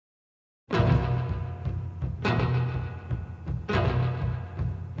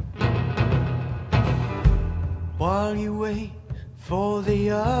while you wait for the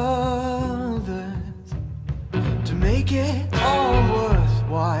others to make it all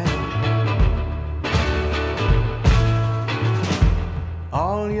worthwhile.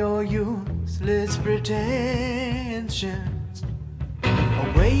 All your useless pretensions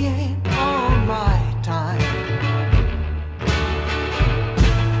are weighing on my time.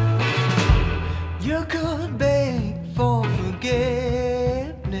 You could beg for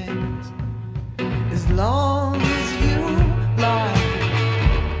forgiveness as long as you like,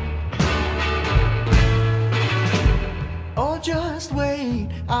 or just wait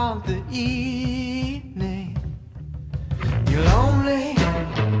out the evening. You'll only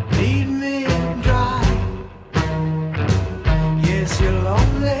bleed me dry. Yes, you'll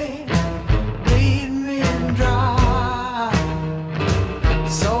only bleed me dry.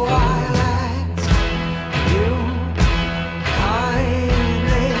 So I'll ask you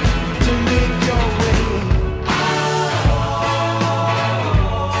kindly to make your way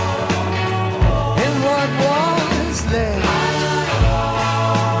in what was left.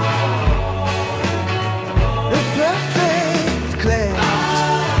 The perfect cleanse.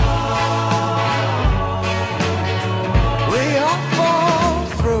 We all fall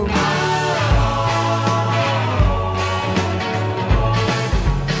through.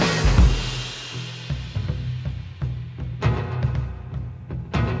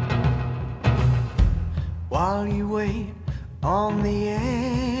 While you wait on the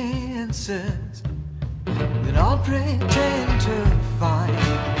answers that I'll pretend to find,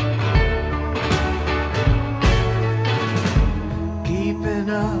 keeping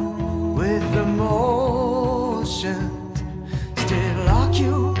up with the motions still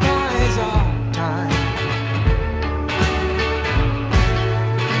occupies our time.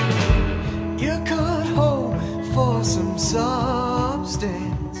 You could hope for some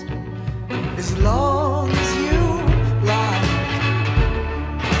substance as long as you like,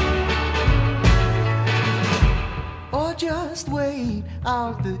 or just wait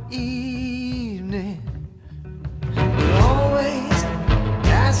out the evening. You'll always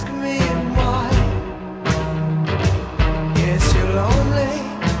ask me why. Yes, you'll only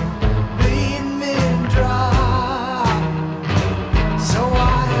bleed me dry. So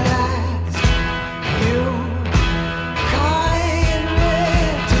I'll ask you kindly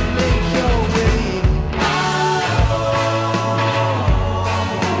to make your way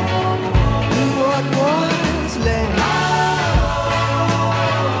in what was left.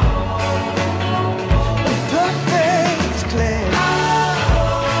 The perfect cleanse.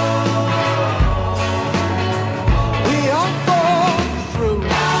 We all fall through.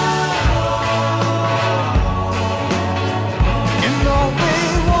 And all we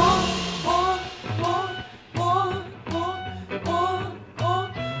want,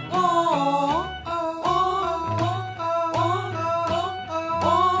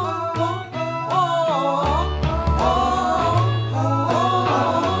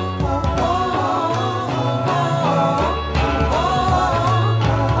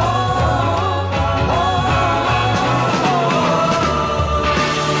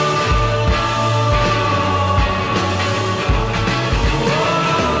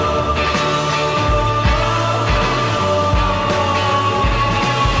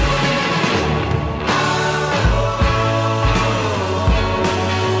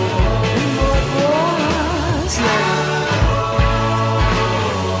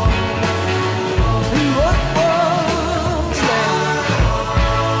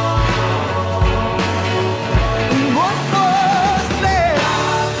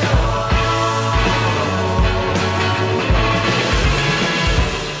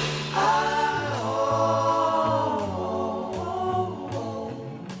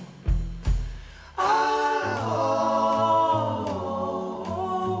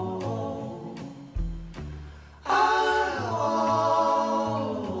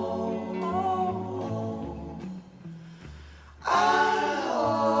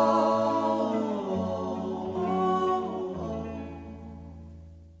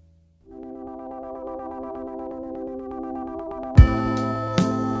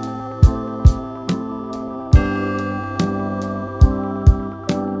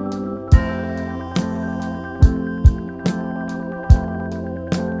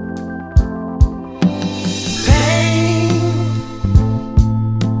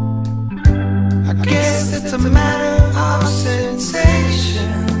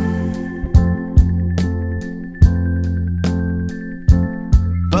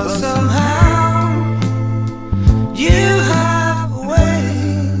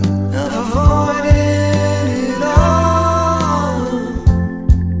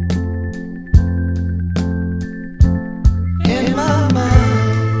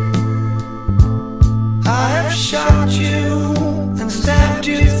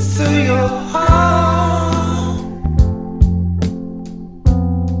 do